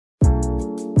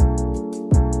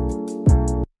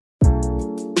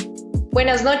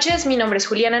Buenas noches, mi nombre es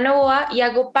Juliana Novoa y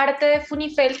hago parte de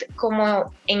Funifeld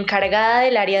como encargada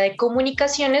del área de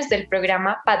comunicaciones del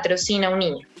programa Patrocina un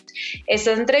Niño.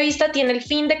 Esta entrevista tiene el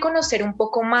fin de conocer un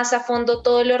poco más a fondo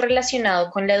todo lo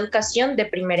relacionado con la educación de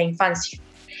primera infancia.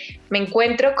 Me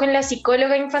encuentro con la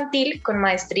psicóloga infantil con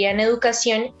maestría en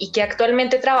educación y que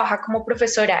actualmente trabaja como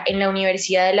profesora en la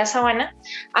Universidad de La Sabana,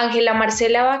 Ángela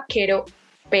Marcela Vaquero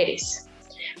Pérez.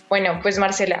 Bueno, pues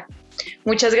Marcela,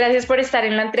 muchas gracias por estar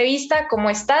en la entrevista. ¿Cómo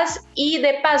estás? Y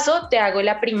de paso te hago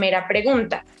la primera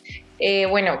pregunta.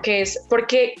 Que es, ¿por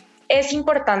qué es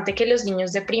importante que los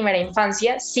niños de primera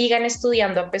infancia sigan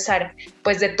estudiando a pesar,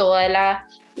 pues, de toda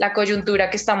la coyuntura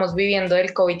que estamos viviendo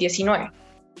del COVID-19?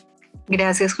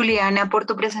 Gracias, Juliana, por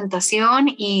tu presentación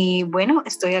y bueno,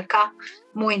 estoy acá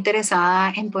muy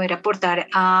interesada en poder aportar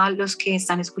a los que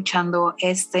están escuchando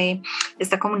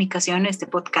esta comunicación, este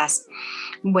podcast.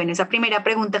 Bueno, esa primera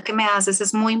pregunta que me haces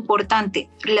es muy importante.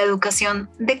 La educación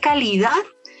de calidad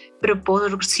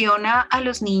proporciona a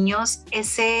los niños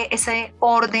ese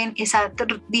orden, esa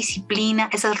disciplina,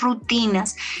 esas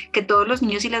rutinas que todos los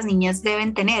niños y las niñas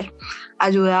deben tener.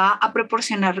 Ayuda a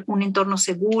proporcionar un entorno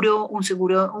seguro,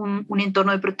 un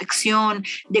entorno de protección,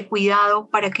 de cuidado,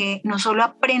 para que no solo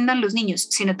aprendan los niños,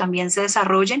 sino también se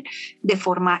desarrollen de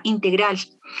forma integral.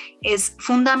 Es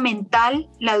fundamental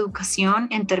la educación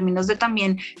en términos de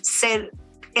también ser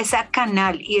ese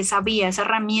canal y esa vía, esa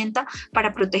herramienta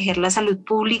para proteger la salud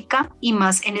pública y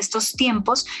más en estos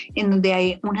tiempos en donde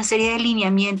hay una serie de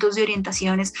lineamientos, de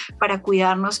orientaciones para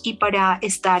cuidarnos y para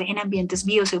estar en ambientes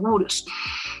bioseguros.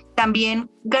 También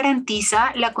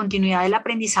garantiza la continuidad del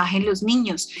aprendizaje en los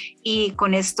niños y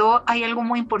con esto hay algo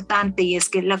muy importante y es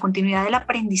que la continuidad del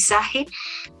aprendizaje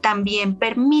también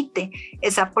permite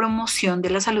esa promoción de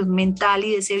la salud mental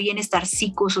y de ese bienestar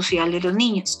psicosocial de los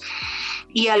niños.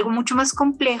 Y algo mucho más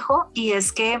complejo y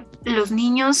es que los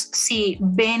niños, si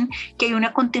ven que hay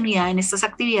una continuidad en estas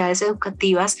actividades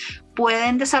educativas,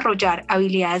 pueden desarrollar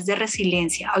habilidades de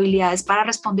resiliencia, habilidades para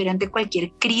responder ante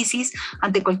cualquier crisis,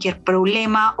 ante cualquier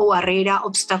problema o barrera,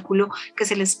 obstáculo que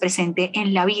se les presente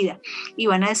en la vida, y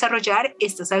van a desarrollar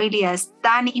estas habilidades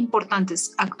tan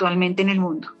importantes actualmente en el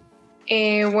mundo.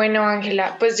 Bueno,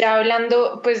 Ángela, pues ya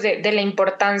hablando pues de la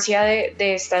importancia de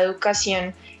esta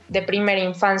educación de primera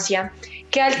infancia,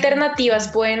 ¿qué alternativas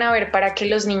pueden haber para que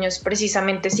los niños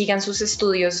precisamente sigan sus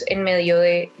estudios en medio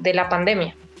de la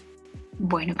pandemia?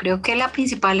 Bueno, creo que la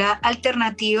principal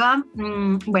alternativa,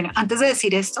 antes de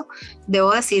decir esto,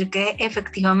 debo decir que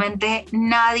efectivamente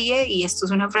nadie, y esto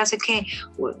es una frase que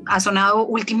ha sonado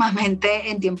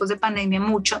últimamente en tiempos de pandemia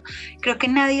mucho, creo que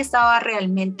nadie estaba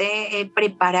realmente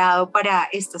preparado para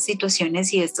estas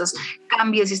situaciones y estos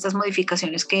cambios y estas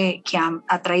modificaciones que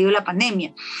ha traído la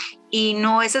pandemia. Y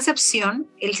no es excepción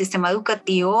el sistema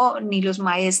educativo, ni los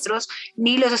maestros,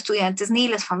 ni los estudiantes, ni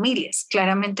las familias.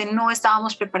 Claramente no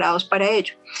estábamos preparados para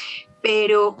ello,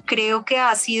 pero creo que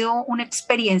ha sido una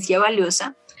experiencia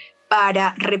valiosa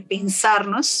para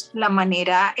repensarnos la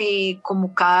manera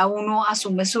como cada uno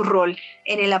asume su rol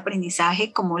en el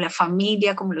aprendizaje, como la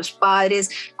familia, como los padres,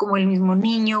 como el mismo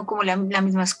niño, como la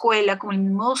misma escuela, como el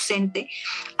mismo docente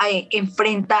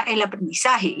enfrenta el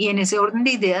aprendizaje. Y en ese orden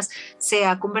de ideas se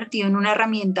ha convertido en una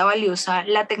herramienta valiosa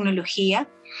la tecnología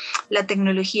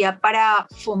para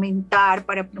fomentar,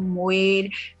 para promover,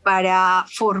 para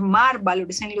formar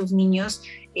valores en los niños.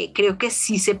 Creo que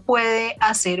sí se puede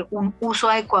hacer un uso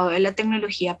adecuado de la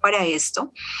tecnología para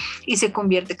esto y se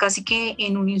convierte casi que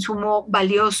en un insumo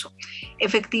valioso.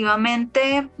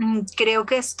 Efectivamente, creo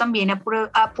que esto también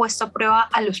ha puesto a prueba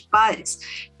a los padres,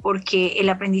 porque el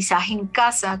aprendizaje en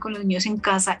casa, con los niños en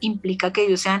casa, implica que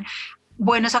ellos sean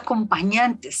buenos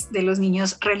acompañantes de los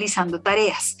niños realizando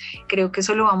tareas. Creo que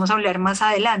eso lo vamos a hablar más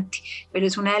adelante, pero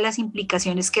es una de las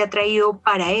implicaciones que ha traído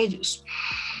para ellos.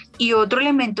 Y otro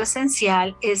elemento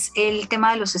esencial es el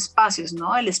tema de los espacios,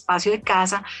 ¿no? El espacio de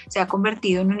casa se ha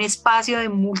convertido en un espacio de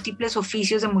múltiples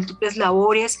oficios, de múltiples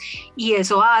labores, y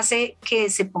eso hace que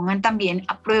se pongan también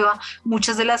a prueba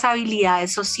muchas de las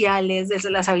habilidades sociales, de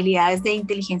las habilidades de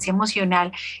inteligencia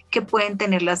emocional que pueden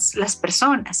tener las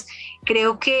personas.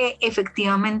 Creo que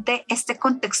efectivamente este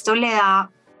contexto le da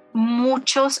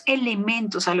muchos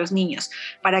elementos a los niños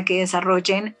para que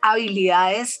desarrollen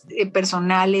habilidades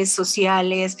personales,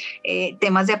 sociales,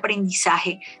 temas de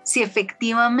aprendizaje, si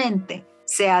efectivamente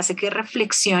se hace que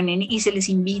reflexionen y se les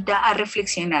invita a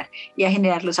reflexionar y a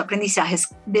generar los aprendizajes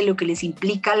de lo que les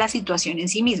implica la situación en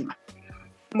sí misma.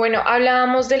 Bueno,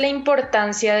 hablábamos de la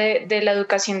importancia de la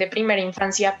educación de primera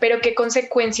infancia, pero ¿qué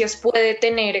consecuencias puede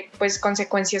tener? Pues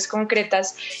consecuencias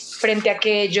concretas frente a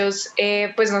que ellos,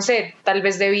 pues no sé, tal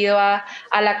vez debido a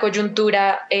la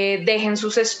coyuntura, dejen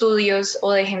sus estudios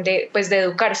o dejen pues, de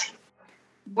educarse.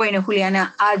 Bueno,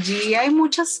 Juliana, allí hay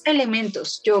muchos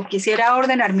elementos. Yo quisiera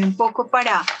ordenarme un poco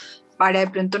para de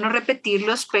pronto no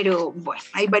repetirlos, pero bueno,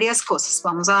 hay varias cosas.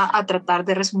 Vamos a tratar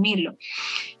de resumirlo.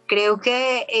 Creo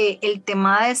que el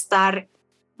tema de estar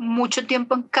mucho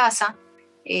tiempo en casa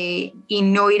y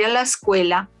no ir a la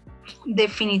escuela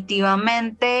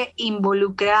definitivamente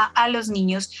involucra a los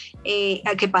niños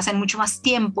a que pasen mucho más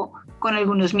tiempo con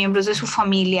algunos miembros de su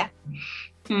familia.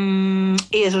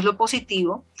 Y eso es lo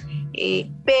positivo,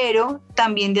 pero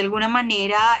también de alguna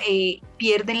manera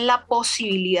pierden la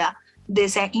posibilidad de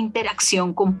esa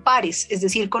interacción con pares, es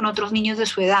decir, con otros niños de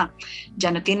su edad.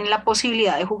 Ya no tienen la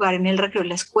posibilidad de jugar en el recreo de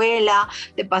la escuela,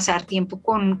 de pasar tiempo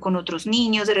con otros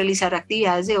niños, de realizar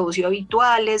actividades de ocio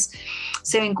habituales.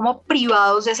 Se ven como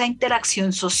privados de esa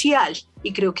interacción social.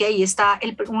 Y creo que ahí está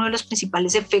uno de los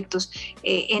principales efectos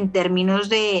en términos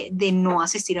de no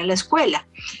asistir a la escuela.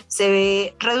 Se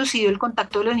ve reducido el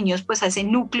contacto de los niños pues, a ese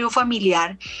núcleo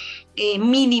familiar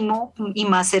mínimo y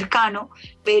más cercano,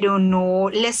 pero no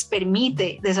les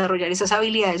permite desarrollar esas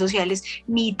habilidades sociales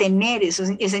ni tener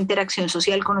esa interacción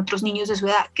social con otros niños de su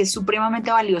edad, que es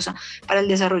supremamente valiosa para el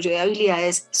desarrollo de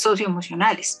habilidades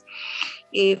socioemocionales.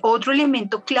 Otro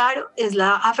elemento claro es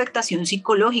la afectación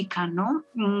psicológica, ¿no?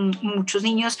 Muchos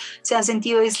niños se han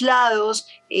sentido aislados,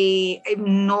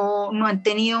 no han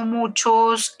tenido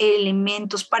muchos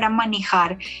elementos para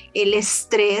manejar el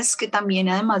estrés, que también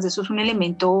además de eso es un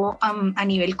elemento a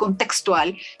nivel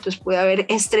contextual, entonces puede haber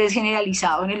estrés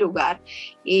generalizado en el hogar.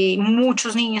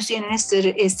 Muchos niños tienen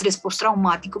estrés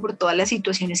postraumático por todas las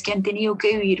situaciones que han tenido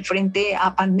que vivir frente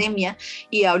a pandemia,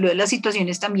 y hablo de las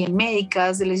situaciones también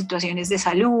médicas, de las situaciones de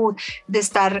salud, de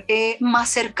estar más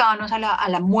cercanos a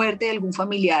la muerte de algún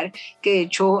familiar, que de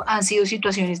hecho han sido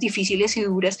situaciones difíciles y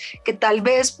duras que tal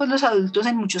vez pues, los adultos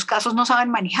en muchos casos no saben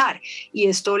manejar, y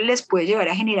esto les puede llegar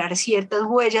a generar ciertas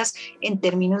huellas en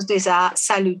términos de esa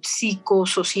salud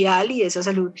psicosocial y de esa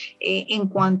salud en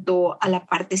cuanto a la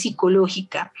parte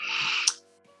psicológica.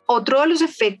 Otro de los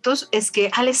efectos es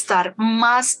que al estar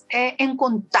más en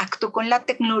contacto con la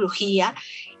tecnología,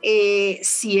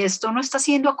 si esto no está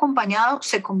siendo acompañado,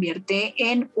 se convierte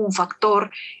en un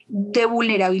factor de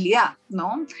vulnerabilidad,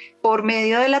 ¿no? Por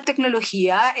medio de la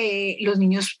tecnología, los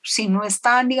niños, si no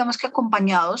están, digamos que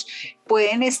acompañados,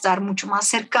 pueden estar mucho más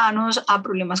cercanos a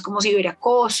problemas como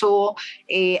ciberacoso,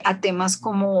 a temas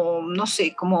como, no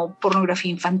sé, como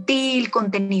pornografía infantil,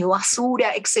 contenido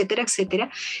basura, etcétera,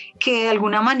 etcétera, que de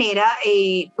alguna manera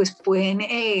pues pueden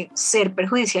ser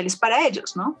perjudiciales para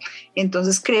ellos, ¿no?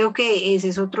 Entonces creo que ese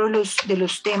es otro de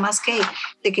los temas que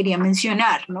te quería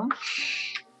mencionar, ¿no?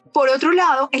 Por otro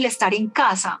lado, el estar en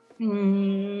casa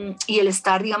y el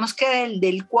estar, digamos que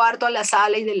del cuarto a la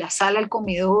sala y de la sala al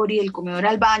comedor y del comedor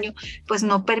al baño, pues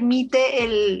no permite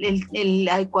el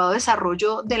adecuado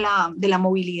desarrollo de la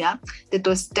movilidad, de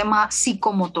todo este tema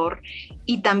psicomotor,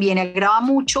 y también agrava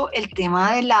mucho el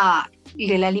tema de la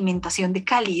alimentación de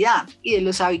calidad y de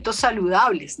los hábitos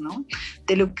saludables, ¿no?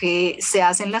 De lo que se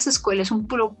hace en las escuelas un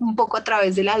poco a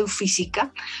través de la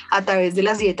edufísica, a través de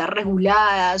las dietas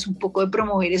reguladas, un poco de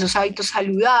promover esos hábitos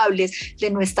saludables, de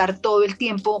no estar todo el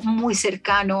tiempo muy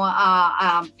cercano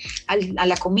a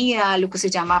la comida, a lo que se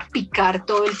llama picar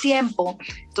todo el tiempo.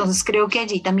 Entonces creo que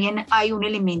allí también hay un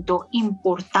elemento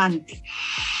importante.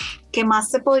 ¿Qué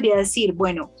más te podría decir?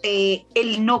 Bueno,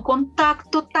 el no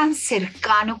contacto tan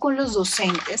cercano con los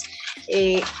docentes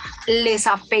les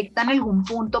afecta en algún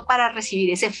punto para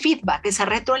recibir ese feedback, esa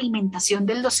retroalimentación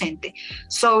del docente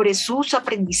sobre sus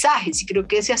aprendizajes, y creo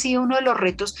que ese ha sido uno de los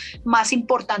retos más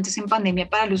importantes en pandemia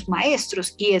para los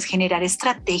maestros, y es generar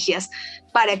estrategias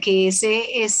para que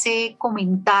ese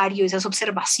comentario, esas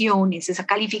observaciones, esa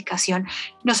calificación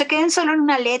no se queden solo en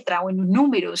una letra o en un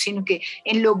número, sino que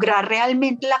en lograr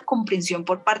realmente la comprensión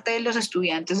por parte de los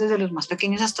estudiantes, desde los más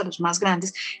pequeños hasta los más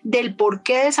grandes, del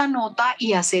porqué de esa nota,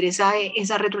 y hacer esa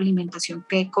retroalimentación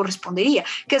que correspondería,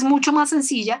 que es mucho más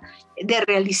sencilla de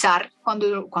realizar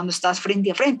cuando estás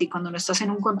frente a frente y cuando no estás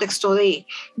en un contexto de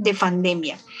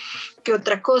pandemia. ¿Qué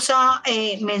otra cosa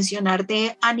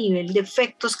mencionarte a nivel de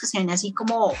efectos que sean así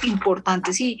como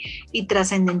importantes y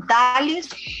trascendentales?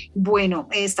 Bueno,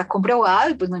 está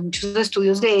comprobado, y pues no hay muchos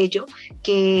estudios de ello,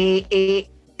 que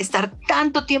estar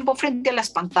tanto tiempo frente a las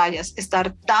pantallas,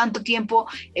 estar tanto tiempo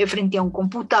frente a un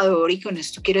computador, y con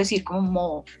esto quiero decir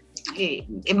como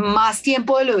más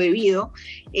tiempo de lo debido,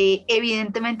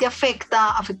 evidentemente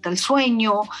afecta el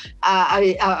sueño,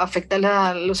 afecta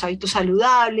los hábitos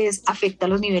saludables, afecta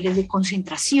los niveles de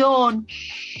concentración,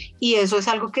 y eso es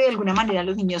algo que de alguna manera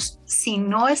los niños, si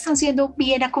no están siendo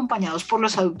bien acompañados por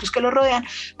los adultos que los rodean,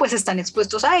 pues están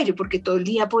expuestos a ello, porque todo el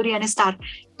día podrían estar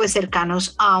pues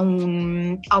cercanos a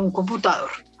un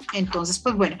computador. Entonces,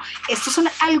 pues bueno, estos son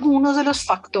algunos de los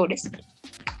factores.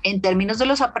 En términos de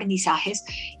los aprendizajes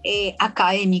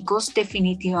académicos,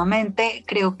 definitivamente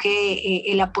creo que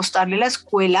el apostarle a la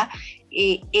escuela,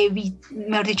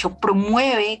 mejor dicho,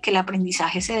 promueve que el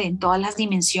aprendizaje se dé en todas las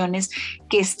dimensiones,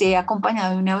 que esté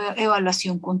acompañado de una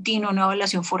evaluación continua, una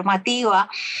evaluación formativa,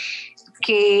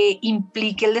 que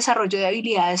implique el desarrollo de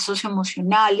habilidades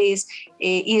socioemocionales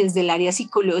y desde el área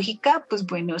psicológica, pues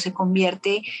bueno, se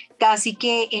convierte casi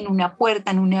que en una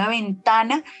puerta, en una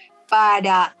ventana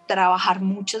para trabajar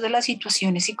muchas de las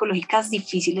situaciones psicológicas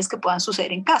difíciles que puedan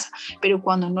suceder en casa. Pero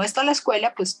cuando no está la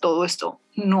escuela, pues todo esto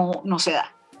no se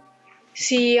da.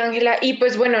 Sí, Ángela, y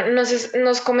pues bueno,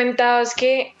 nos comentabas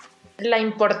que la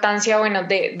importancia, bueno,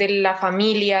 de la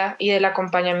familia y del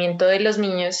acompañamiento de los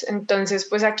niños. Entonces,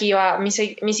 pues aquí va mi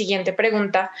siguiente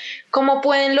pregunta. ¿Cómo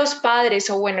pueden los padres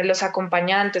o, bueno, los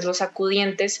acompañantes, los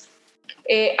acudientes,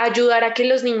 ayudar a que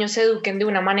los niños se eduquen de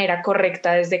una manera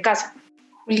correcta desde casa?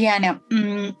 Juliana,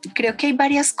 creo que hay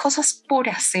varias cosas por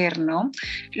hacer, ¿no?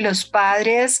 Los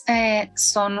padres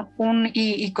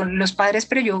y con los padres,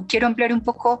 pero yo quiero ampliar un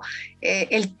poco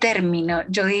el término.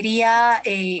 Yo diría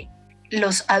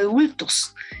los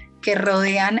adultos que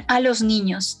rodean a los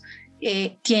niños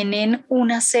tienen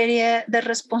una serie de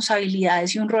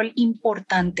responsabilidades y un rol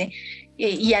importante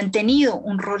y han tenido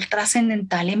un rol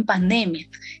trascendental en pandemia,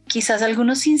 quizás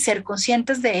algunos sin ser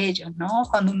conscientes de ello, ¿no?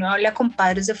 Cuando uno habla con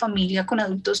padres de familia, con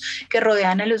adultos que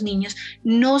rodean a los niños,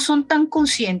 no son tan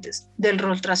conscientes del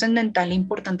rol trascendental e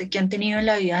importante que han tenido en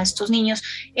la vida de estos niños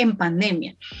en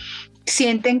pandemia.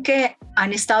 Sienten que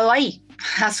han estado ahí,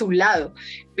 a su lado,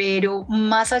 pero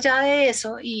más allá de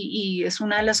eso, y es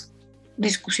una de las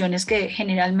discusiones que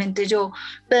generalmente yo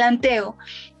planteo,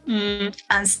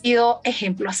 han sido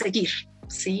ejemplo a seguir,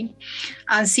 ¿sí?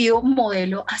 Han sido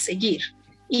modelo a seguir.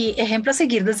 Y ejemplo a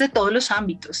seguir desde todos los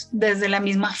ámbitos, desde la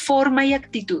misma forma y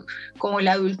actitud como el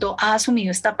adulto ha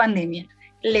asumido esta pandemia,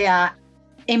 le ha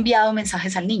enviado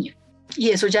mensajes al niño. Y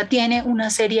eso ya tiene una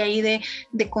serie ahí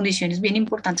de condiciones bien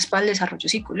importantes para el desarrollo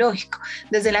psicológico.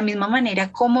 Desde la misma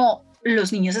manera como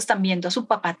los niños están viendo a su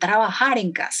papá trabajar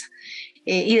en casa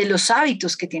y de los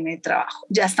hábitos que tiene de trabajo.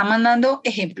 Ya está mandando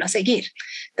ejemplo a seguir.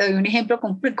 Te doy un ejemplo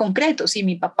concreto. Si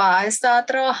mi papá está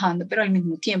trabajando, pero al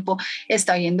mismo tiempo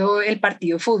está viendo el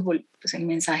partido de fútbol, pues el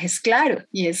mensaje es claro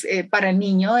y es para el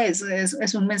niño es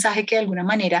un mensaje que de alguna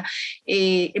manera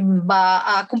va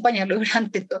a acompañarlo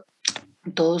durante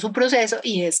todo su proceso,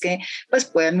 y es que pues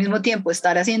puede al mismo tiempo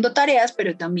estar haciendo tareas,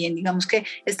 pero también digamos que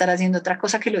estar haciendo otra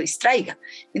cosa que lo distraiga.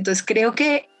 Entonces creo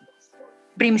que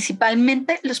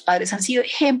principalmente los padres han sido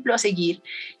ejemplo a seguir,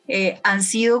 han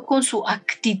sido con su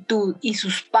actitud y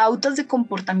sus pautas de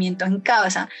comportamiento en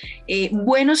casa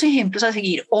buenos ejemplos a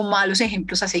seguir o malos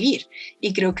ejemplos a seguir.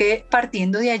 Y creo que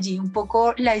partiendo de allí un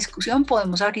poco la discusión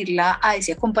podemos abrirla a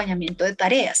ese acompañamiento de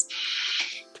tareas.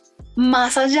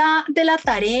 Más allá de la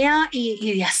tarea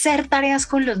y de hacer tareas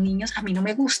con los niños, a mí no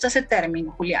me gusta ese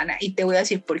término, Juliana, y te voy a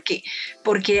decir por qué.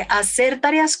 Porque hacer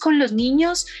tareas con los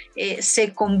niños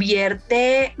se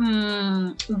convierte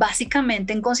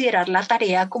básicamente en considerar la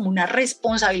tarea como una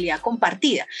responsabilidad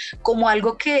compartida, como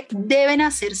algo que deben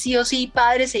hacer sí o sí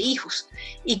padres e hijos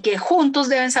y que juntos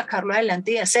deben sacarlo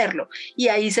adelante y hacerlo. Y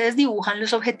ahí se desdibujan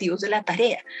los objetivos de la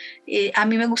tarea. A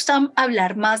mí me gusta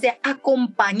hablar más de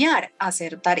acompañar a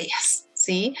hacer tareas,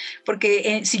 ¿sí?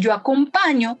 Porque si yo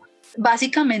acompaño,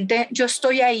 básicamente yo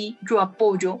estoy ahí, yo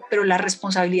apoyo, pero la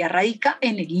responsabilidad radica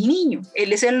en el niño.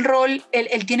 Él es el rol,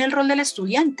 él tiene el rol del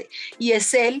estudiante y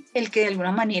es él el que de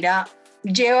alguna manera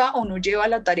lleva o no lleva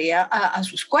la tarea a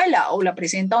su escuela, o la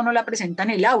presenta o no la presenta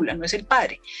en el aula, no es el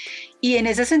padre. Y en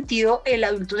ese sentido, el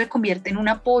adulto se convierte en un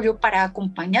apoyo para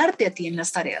acompañarte a ti en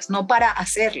las tareas, no para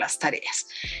hacer las tareas.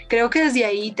 Creo que desde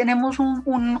ahí tenemos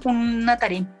una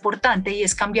tarea importante, y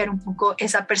es cambiar un poco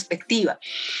esa perspectiva.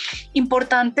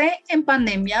 Importante en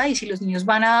pandemia, y si los niños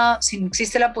si no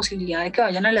existe la posibilidad de que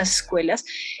vayan a las escuelas,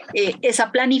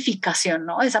 esa planificación,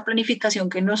 ¿no? Esa planificación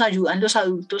que nos ayudan los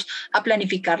adultos a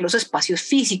planificar los espacios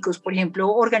físicos, por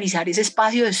ejemplo, organizar ese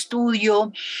espacio de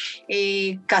estudio,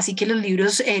 casi que los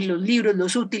libros libros,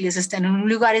 los útiles estén en un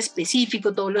lugar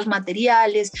específico, todos los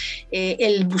materiales,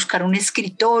 el buscar un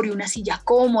escritorio, una silla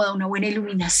cómoda, una buena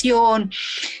iluminación,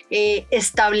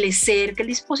 establecer que el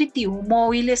dispositivo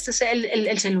móvil, este es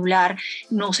el celular,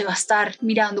 no se va a estar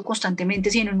mirando constantemente,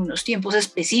 sino en unos tiempos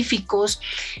específicos,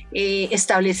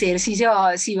 establecer si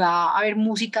va a haber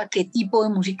música, qué tipo de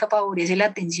música favorece la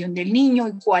atención del niño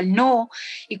y cuál no,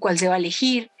 y cuál se va a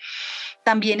elegir.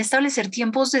 También establecer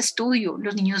tiempos de estudio.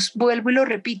 Los niños, vuelvo y lo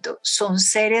repito, son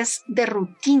seres de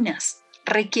rutinas,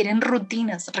 requieren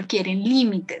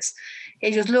límites.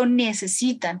 Ellos lo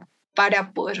necesitan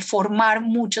para poder formar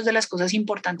muchas de las cosas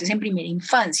importantes en primera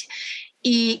infancia.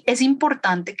 Y es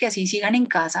importante que así sigan en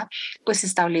casa, pues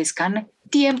establezcan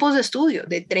tiempos de estudio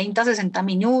de 30 a 60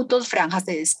 minutos, franjas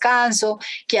de descanso,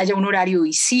 que haya un horario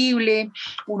visible,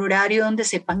 un horario donde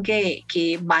sepan que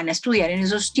van a estudiar en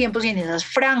esos tiempos y en esas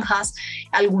franjas,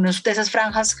 algunas de esas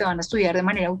franjas que van a estudiar de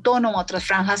manera autónoma, otras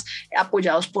franjas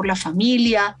apoyados por la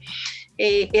familia.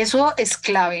 Eso es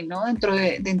clave, ¿no? dentro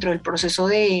del proceso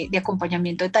de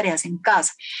acompañamiento de tareas en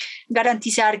casa.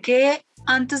 Garantizar que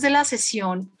antes de la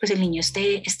sesión, pues el niño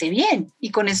esté bien.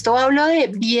 Y con esto hablo de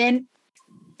bien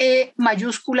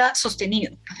mayúscula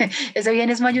sostenido. Ese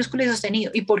bien es mayúscula y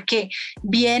sostenido. ¿Y por qué?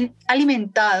 Bien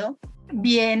alimentado,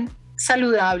 bien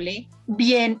saludable,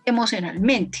 bien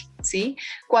emocionalmente, ¿sí?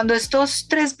 Cuando estos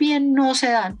tres bien no se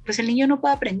dan, pues el niño no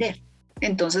puede aprender.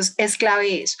 Entonces es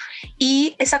clave eso.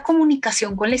 Y esa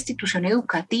comunicación con la institución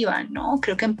educativa, ¿no?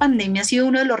 Creo que en pandemia ha sido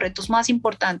uno de los retos más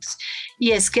importantes,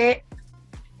 y es que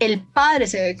el padre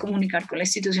se debe comunicar con la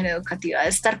institución educativa,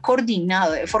 debe estar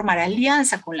coordinado, debe formar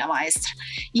alianza con la maestra.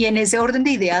 Y en ese orden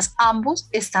de ideas, ambos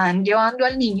están llevando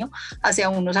al niño hacia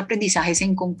unos aprendizajes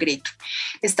en concreto.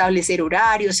 Establecer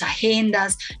horarios,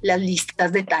 agendas, las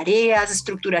listas de tareas,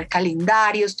 estructurar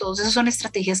calendarios, todos esos son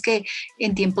estrategias que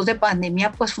en tiempos de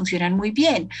pandemia pues funcionan muy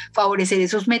bien. Favorecer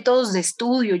esos métodos de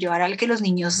estudio, llevar al que los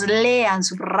niños lean,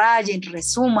 subrayen,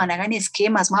 resuman, hagan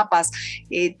esquemas, mapas,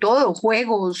 todo,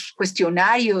 juegos,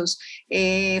 cuestionarios,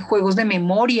 juegos de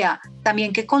memoria,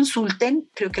 también que consulten.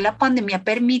 Creo que la pandemia ha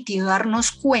permitido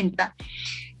darnos cuenta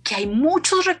que hay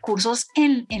muchos recursos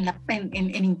en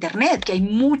Internet, que hay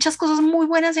muchas cosas muy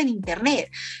buenas en Internet.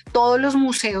 Todos los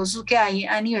museos que hay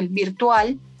a nivel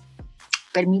virtual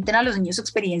permiten a los niños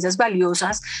experiencias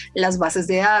valiosas, las bases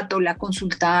de datos, la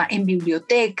consulta en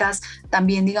bibliotecas,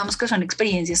 también digamos que son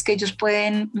experiencias que ellos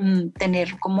pueden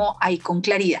tener como ahí con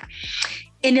claridad.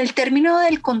 En el término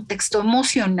del contexto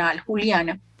emocional,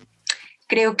 Juliana,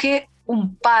 creo que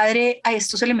un padre, a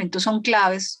estos elementos son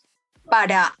claves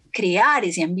para crear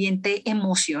ese ambiente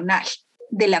emocional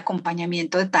del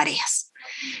acompañamiento de tareas.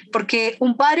 Porque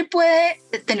un padre puede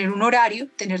tener un horario,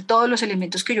 tener todos los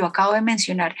elementos que yo acabo de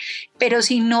mencionar, pero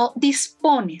si no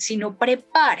dispone, si no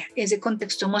prepara ese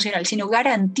contexto emocional, si no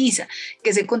garantiza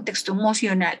que ese contexto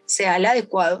emocional sea el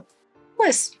adecuado,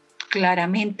 pues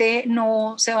claramente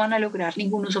no se van a lograr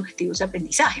ningunos objetivos de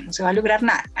aprendizaje, no se va a lograr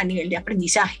nada a nivel de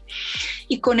aprendizaje.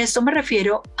 Y con esto me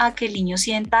refiero a que el niño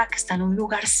sienta que está en un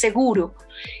lugar seguro,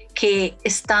 que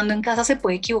estando en casa se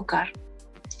puede equivocar,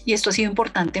 y esto ha sido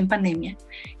importante en pandemia,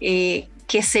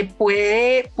 que se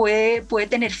puede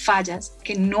tener fallas,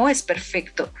 que no es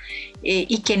perfecto,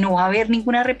 y que no va a haber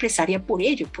ninguna represalia por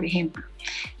ello, por ejemplo.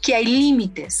 Que hay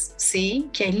límites, ¿sí?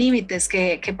 Que hay límites,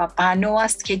 que papá no,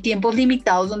 que hay tiempos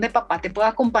limitados donde papá te puede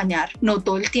acompañar, no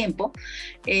todo el tiempo,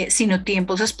 sino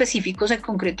tiempos específicos en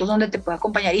concretos donde te puede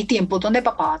acompañar, y tiempos donde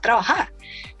papá va a trabajar,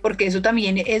 porque eso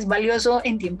también es valioso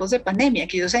en tiempos de pandemia,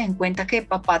 que ellos se den cuenta que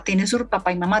papá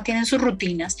y mamá tienen sus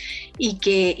rutinas y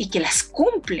que las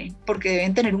cumplen, porque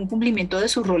deben tener un cumplimiento de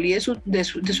su rol y de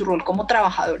su rol como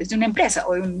trabajadores de una empresa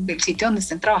o del sitio donde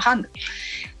estén trabajando.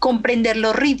 Comprender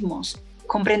los ritmos,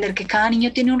 comprender que cada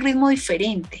niño tiene un ritmo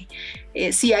diferente.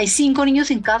 Si hay 5 niños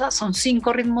en casa, son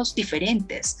 5 ritmos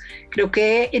diferentes. Creo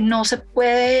que no se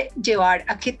puede llevar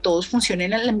a que todos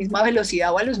funcionen a la misma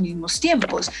velocidad o a los mismos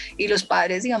tiempos. Y los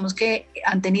padres, digamos que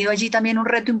han tenido allí también un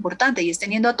reto importante, y es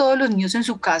teniendo a todos los niños en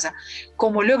su casa,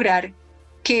 cómo lograr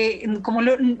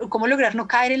no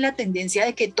caer en la tendencia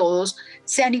de que todos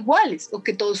sean iguales o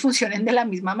que todos funcionen de la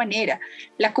misma manera.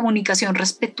 La comunicación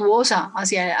respetuosa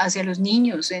hacia los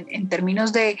niños en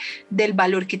términos del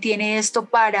valor que tiene esto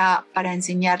para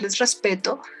enseñarles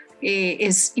respeto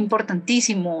es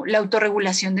importantísimo. La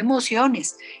autorregulación de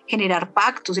emociones, generar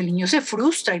pactos. El niño se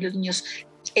frustra, y los niños,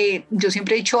 yo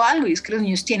siempre he dicho algo, y es que los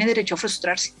niños tienen derecho a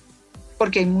frustrarse,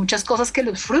 porque hay muchas cosas que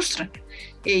los frustran,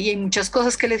 y hay muchas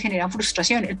cosas que les generan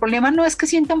frustración. El problema no es que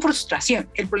sientan frustración,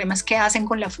 el problema es qué hacen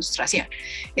con la frustración.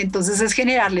 Entonces es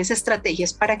generarles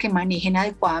estrategias para que manejen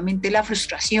adecuadamente la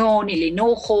frustración, el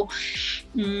enojo,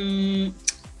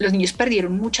 los niños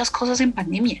perdieron muchas cosas en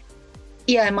pandemia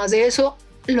y además de eso,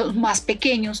 los más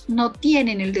pequeños no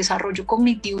tienen el desarrollo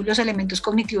cognitivo y los elementos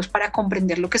cognitivos para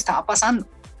comprender lo que estaba pasando.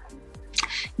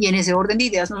 Y en ese orden de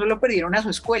ideas no solo perdieron a su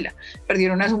escuela,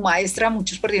 perdieron a su maestra,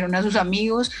 muchos perdieron a sus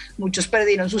amigos, muchos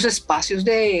perdieron sus espacios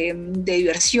de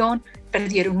diversión,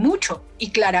 perdieron mucho y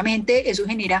claramente eso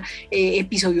genera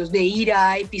episodios de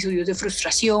ira, episodios de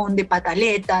frustración, de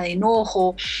pataleta, de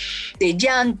enojo, de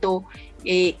llanto.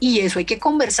 Y eso hay que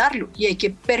conversarlo y hay que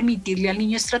permitirle al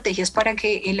niño estrategias para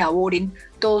que elaboren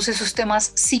todos esos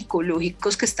temas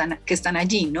psicológicos que están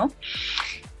allí, ¿no?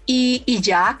 Y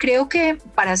ya creo que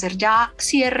para hacer ya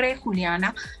cierre,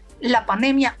 Juliana, la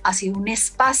pandemia ha sido un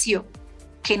espacio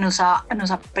que nos ha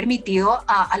permitido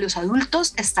a los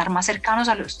adultos estar más cercanos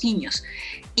a los niños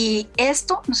y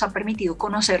esto nos ha permitido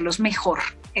conocerlos mejor,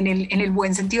 en el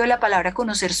buen sentido de la palabra,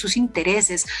 conocer sus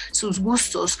intereses, sus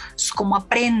gustos, cómo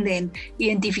aprenden,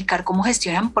 identificar cómo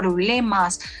gestionan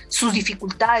problemas, sus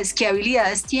dificultades, qué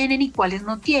habilidades tienen y cuáles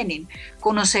no tienen,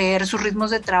 conocer sus ritmos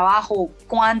de trabajo,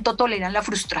 cuánto toleran la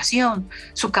frustración,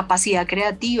 su capacidad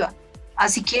creativa.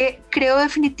 Así que creo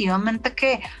definitivamente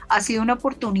que ha sido una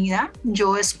oportunidad.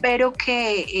 Yo espero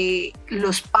que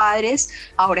los padres,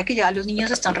 ahora que ya los niños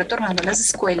están retornando a las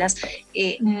escuelas,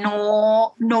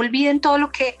 no olviden todo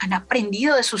lo que han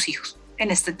aprendido de sus hijos en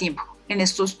este tiempo, en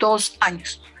estos 2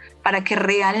 años, para que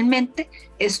realmente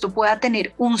esto pueda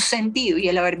tener un sentido y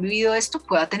el haber vivido esto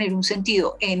pueda tener un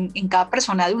sentido en cada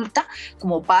persona adulta,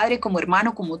 como padre, como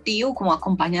hermano, como tío, como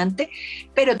acompañante,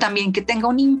 pero también que tenga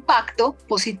un impacto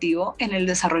positivo en el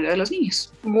desarrollo de los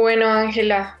niños. Bueno,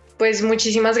 Ángela, pues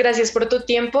muchísimas gracias por tu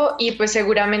tiempo y pues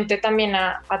seguramente también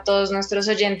a todos nuestros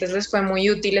oyentes les fue muy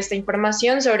útil esta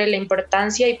información sobre la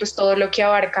importancia y pues todo lo que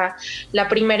abarca la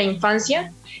primera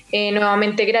infancia.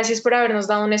 Nuevamente, gracias por habernos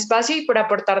dado un espacio y por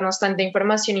aportarnos tanta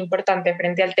información importante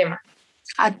frente al tema.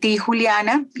 A ti,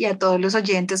 Juliana, y a todos los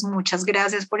oyentes, muchas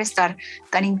gracias por estar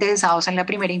tan interesados en la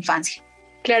primera infancia.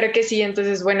 Claro que sí,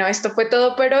 entonces bueno, esto fue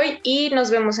todo por hoy y nos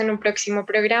vemos en un próximo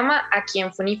programa aquí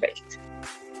en Funifelt.